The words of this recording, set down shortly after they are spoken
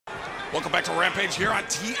Welcome back to Rampage here on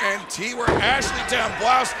TNT, where Ashley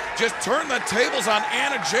Blouse just turned the tables on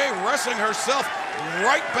Anna Jay, wrestling herself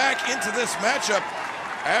right back into this matchup.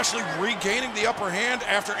 Ashley regaining the upper hand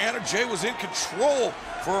after Anna Jay was in control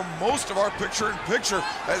for most of our picture-in-picture,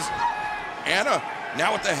 as Anna,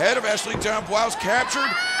 now at the head of Ashley Blouse,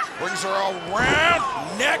 captured, brings her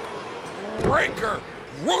around, neck breaker,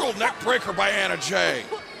 brutal neck breaker by Anna Jay.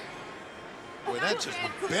 Boy, that just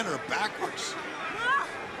bent her backwards.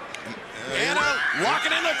 Anna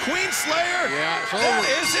locking in the Queen Slayer. Yeah, it's over. That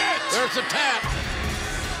is it. There's the tap.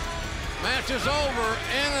 Match is over.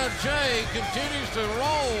 Anna Jay continues to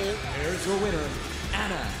roll. There's your winner,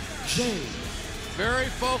 Anna Jay. Very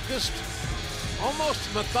focused, almost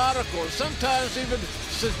methodical, sometimes even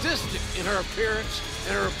sadistic in her appearance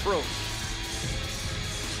and her approach.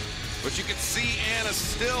 But you can see Anna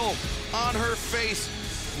still on her face,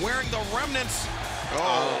 wearing the remnants.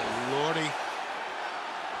 Oh, Lordy.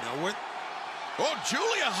 Now what? Oh,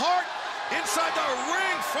 Julia Hart inside the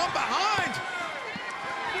ring from behind.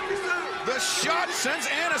 The shot sends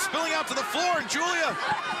Anna spilling out to the floor, and Julia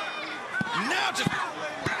now just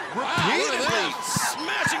repeatedly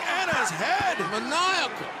smashing Anna's head.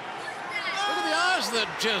 Maniacal. Look at the eyes of that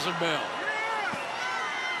Jezebel.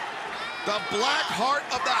 The black heart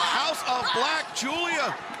of the House of Black,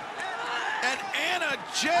 Julia. And Anna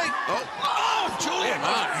Jay. Oh, Julia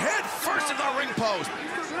goes head first in the ring post.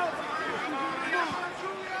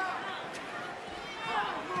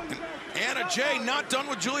 Anna Jay not done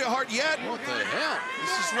with Julia Hart yet. What the hell?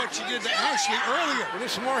 This is what she did to Ashley earlier. We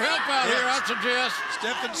need some more help out here, I'd suggest.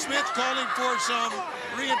 Stephen Smith calling for some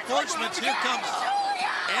reinforcements. Here comes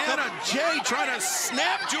Anna Jay trying to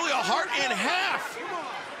snap Julia Hart in half.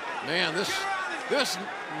 Man, this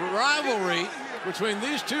rivalry between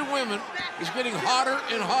these two women is getting hotter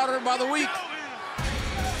and hotter by the week.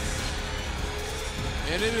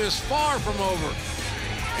 And it is far from over.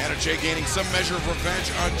 Anna Jay gaining some measure of revenge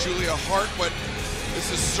on Julia Hart, but this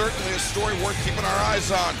is certainly a story worth keeping our eyes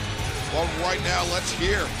on. Well, right now, let's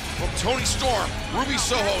hear from Toni Storm, Ruby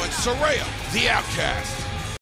Soho, and Saraya, the Outcast.